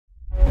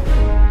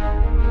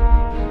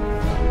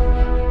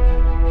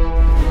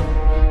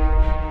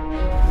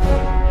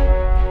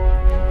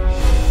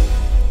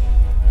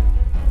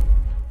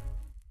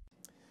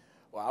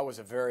was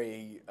a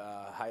very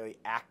highly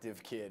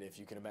active kid, if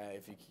you can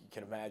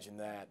imagine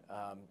that.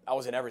 I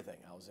was in everything.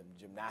 I was in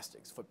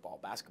gymnastics, football,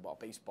 basketball,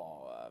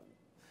 baseball,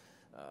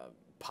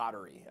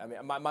 pottery. I mean,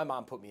 my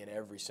mom put me in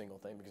every single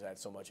thing because I had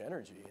so much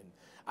energy. And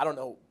I don't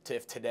know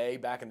if today,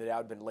 back in the day,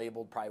 I'd been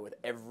labeled probably with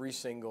every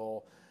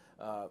single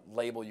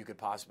label you could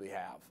possibly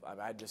have. I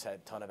mean, I just had a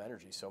ton of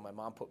energy. So my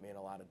mom put me in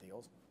a lot of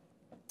deals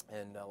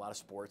and a lot of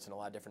sports and a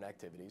lot of different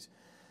activities.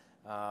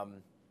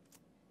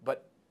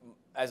 But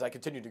as I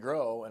continued to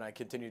grow and I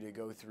continued to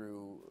go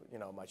through,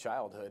 my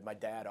childhood, my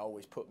dad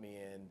always put me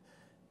in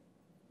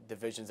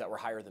divisions that were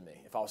higher than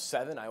me. If I was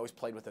 7, I always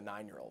played with the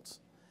 9-year-olds.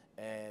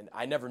 And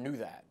I never knew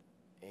that.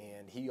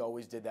 And he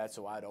always did that,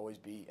 so I'd always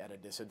be at a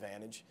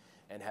disadvantage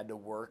and had to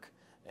work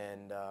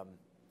and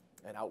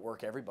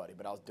outwork everybody.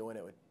 But I was doing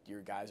it with your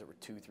guys that were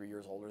 2, 3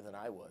 years older than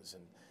I was.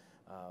 And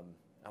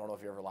I don't know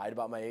if you ever lied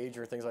about my age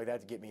or things like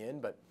that to get me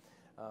in, but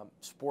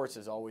sports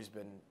has always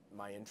been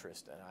my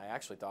interest. And I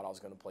actually thought I was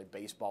going to play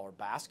baseball or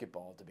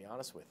basketball, to be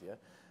honest with you.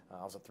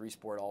 I was a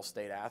 3-sport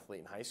all-state athlete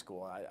in high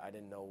school. I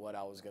didn't know what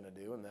I was going to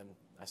do. And then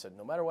I said,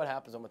 no matter what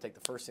happens, I'm going to take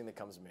the first thing that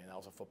comes to me. And that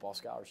was a football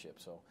scholarship.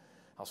 So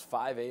I was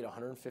 5'8",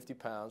 150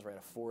 pounds, ran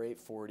a 4.8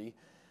 40.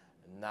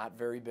 Not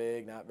very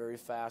big, not very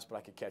fast, but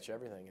I could catch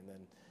everything. And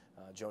then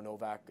Joe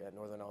Novak at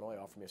Northern Illinois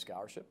offered me a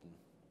scholarship and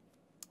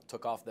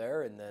took off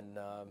there, and then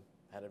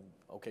had an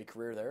okay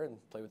career there and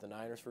played with the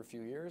Niners for a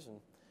few years. And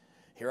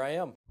here I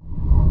am.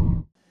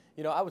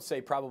 I would say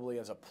probably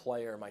as a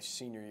player my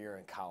senior year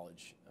in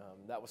college.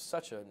 That was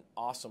such an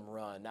awesome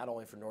run, not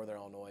only for Northern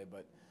Illinois,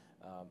 but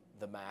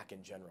the MAC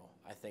in general.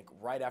 I think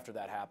right after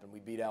that happened, we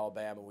beat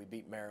Alabama, we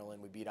beat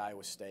Maryland, we beat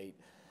Iowa State.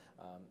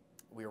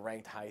 We were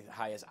ranked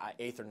high as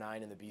 8th or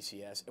 9th in the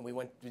BCS, and we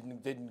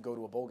didn't go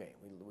to a bowl game.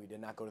 We did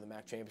not go to the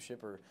MAC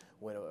championship or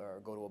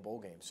go to a bowl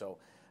game. So,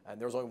 and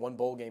there was only one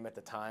bowl game at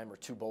the time, or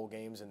 2 bowl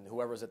games, and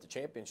whoever was at the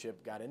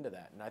championship got into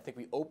that. And I think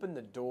we opened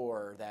the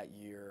door that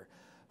year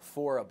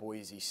for a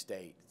Boise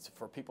State,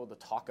 for people to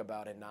talk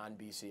about a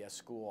non-BCS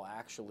school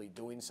actually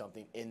doing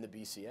something in the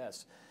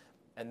BCS.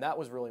 And that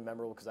was really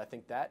memorable because I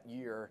think that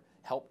year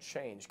helped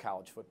change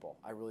college football.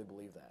 I really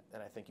believe that.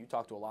 And I think you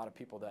talk to a lot of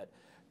people that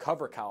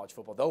cover college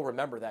football, they'll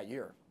remember that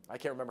year. I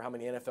can't remember how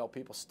many NFL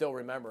people still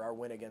remember our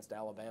win against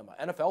Alabama.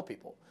 NFL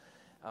people,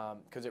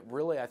 because it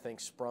really, I think,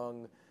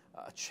 sprung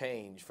a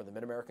change for the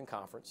Mid-American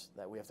Conference,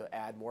 that we have to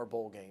add more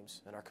bowl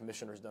games, and our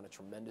commissioner's done a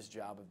tremendous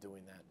job of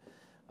doing that.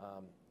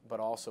 But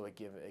also it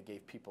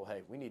gave people,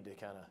 hey, we need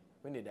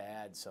to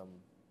add some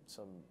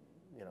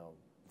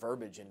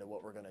verbiage into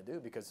what we're going to do,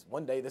 because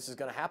one day this is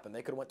going to happen.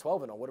 They could have went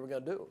 12-0. What are we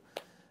going to do?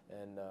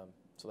 And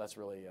so that's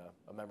really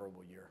a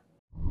memorable year.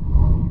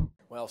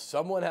 Well,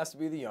 someone has to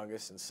be the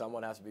youngest and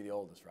someone has to be the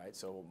oldest, right?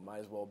 So might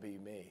as well be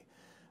me.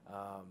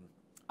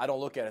 I don't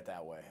look at it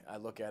that way. I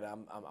look at it,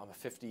 I'm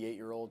a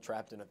 58-year-old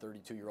trapped in a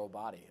 32-year-old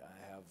body.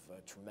 I have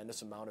a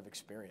tremendous amount of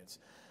experience.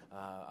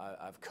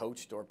 I've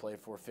coached or played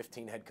for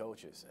 15 head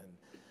coaches, and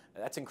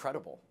that's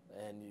incredible.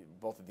 And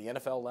both at the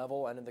NFL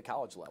level and at the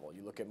college level.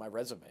 You look at my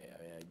resume.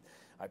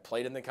 I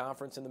played in the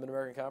conference, in the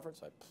Mid-American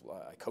Conference.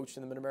 I coached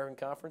in the Mid-American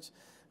Conference.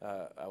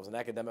 I was an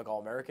academic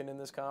All-American in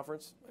this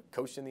conference. I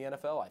coached in the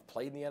NFL. I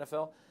played in the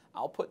NFL.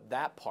 I'll put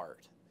that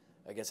part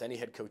against any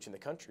head coach in the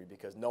country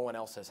because no one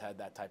else has had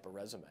that type of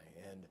resume.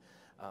 And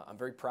I'm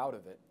very proud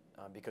of it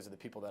because of the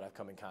people that I've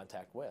come in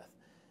contact with.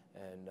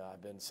 And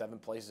I've been 7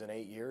 places in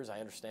 8 years. I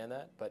understand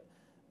that. But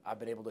I've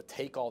been able to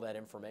take all that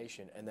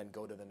information and then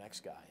go to the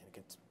next guy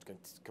and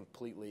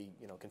completely,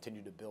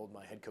 continue to build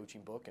my head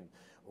coaching book and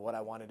what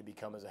I wanted to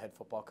become as a head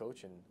football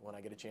coach, and when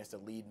I get a chance to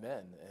lead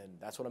men, and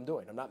that's what I'm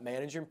doing. I'm not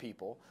managing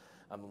people,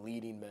 I'm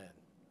leading men.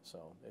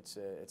 So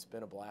it's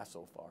been a blast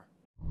so far.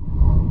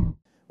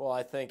 Well,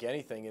 I think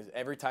anything is,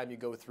 every time you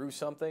go through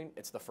something,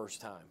 it's the first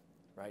time,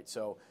 right?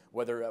 So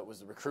whether it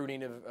was the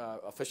recruiting of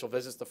official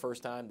visits the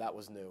first time, that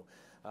was new.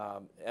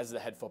 As the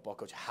head football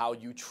coach, how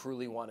you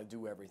truly want to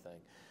do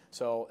everything.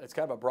 So it's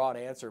kind of a broad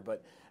answer,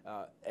 but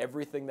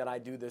everything that I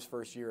do this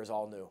first year is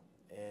all new,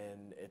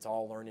 and it's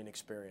all learning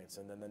experience.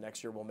 And then the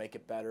next year we'll make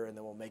it better, and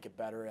then we'll make it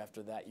better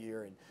after that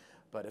year.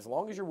 But as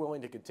long as you're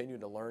willing to continue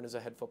to learn as a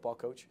head football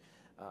coach,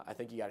 I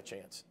think you got a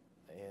chance.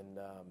 And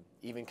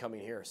even coming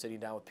here, sitting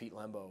down with Pete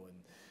Lembo,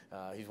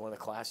 and he's one of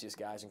the classiest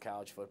guys in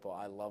college football.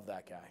 I love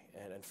that guy.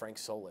 And Frank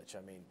Solich.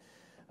 I mean,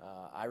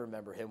 I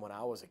remember him when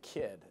I was a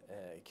kid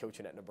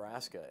coaching at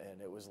Nebraska, and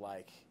it was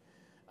like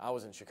I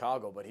was in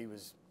Chicago, but he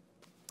was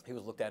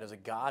looked at as a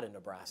god in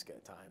Nebraska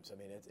at times. I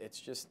mean,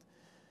 it's just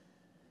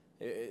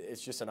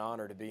an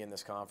honor to be in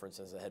this conference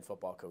as a head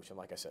football coach. And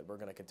like I said, we're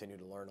going to continue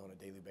to learn on a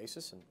daily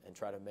basis and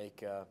try to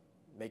make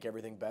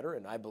everything better.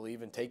 And I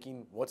believe in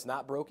taking what's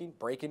not broken,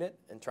 breaking it,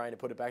 and trying to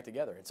put it back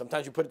together. And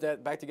sometimes you put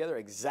it back together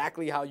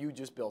exactly how you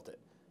just built it.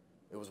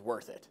 It was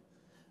worth it.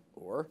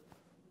 Or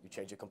you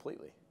change it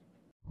completely.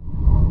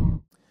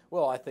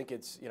 Well, I think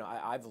it's,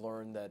 I've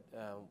learned that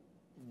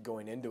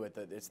going into it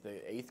that it's the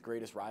 8th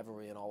greatest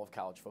rivalry in all of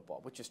college football,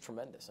 which is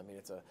tremendous. I mean,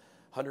 it's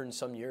 100 and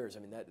some years. I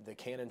mean, the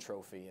Cannon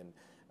Trophy, and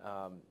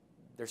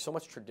there's so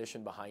much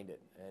tradition behind it,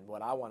 and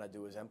what I want to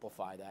do is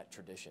amplify that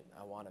tradition.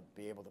 I want to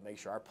be able to make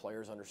sure our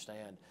players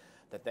understand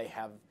that they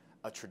have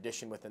a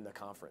tradition within the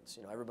conference.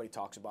 You know, everybody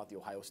talks about the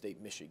Ohio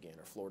State, Michigan,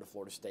 or Florida,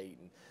 Florida State,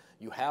 and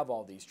you have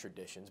all these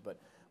traditions, but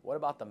what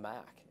about the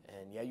MAC?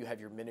 And yeah, you have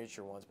your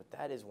miniature ones, but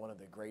that is one of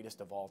the greatest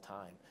of all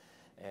time.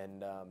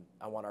 And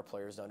I want our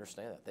players to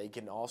understand that. They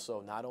can also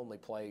not only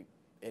play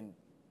in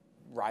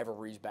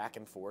rivalries back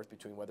and forth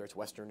between whether it's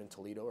Western and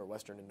Toledo or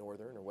Western and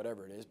Northern or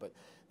whatever it is, but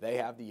they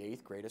have the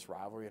 8th greatest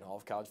rivalry in all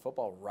of college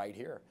football right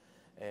here.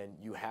 And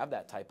you have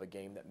that type of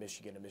game that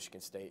Michigan and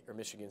Michigan State or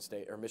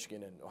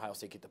Michigan and Ohio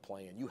State get to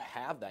play in. You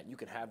have that. You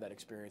can have that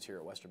experience here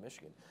at Western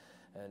Michigan.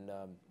 And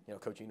you know,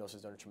 Coach Enos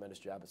has done a tremendous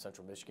job at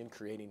Central Michigan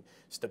creating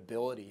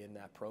stability in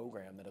that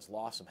program that has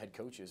lost some head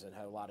coaches and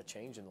had a lot of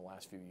change in the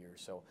last few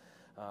years. So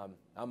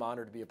I'm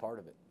honored to be a part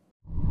of it.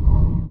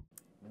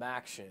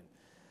 MACtion.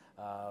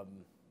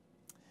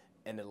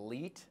 An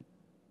elite,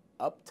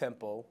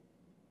 up-tempo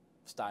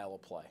style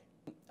of play.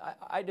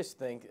 I just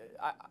think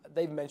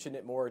they've mentioned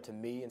it more to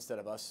me instead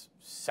of us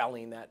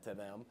selling that to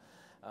them.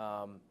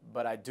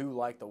 But I do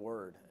like the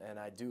word, and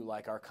I do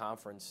like our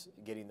conference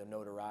getting the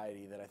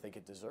notoriety that I think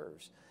it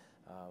deserves.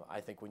 I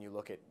think when you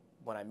look at,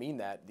 when I mean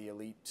that, the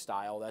elite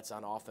style, that's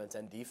on offense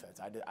and defense.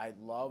 I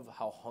love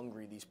how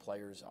hungry these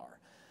players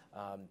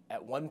are.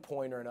 At one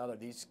point or another,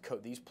 these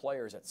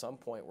players at some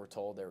point were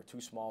told they were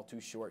too small,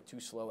 too short, too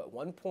slow. At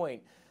one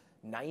point,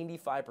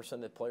 95%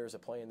 of the players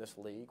that play in this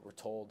league were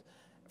told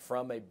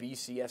from a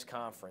BCS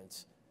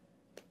conference,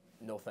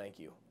 no thank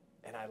you.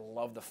 And I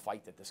love the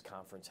fight that this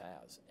conference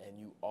has. And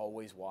you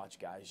always watch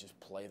guys just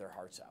play their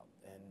hearts out.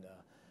 And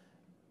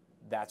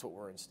that's what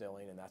we're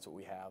instilling, and that's what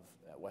we have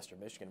at Western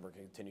Michigan. We're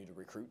going to continue to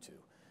recruit to.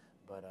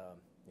 But,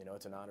 you know,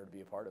 it's an honor to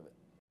be a part of it.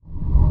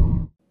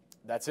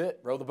 That's it.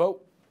 Row the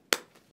boat.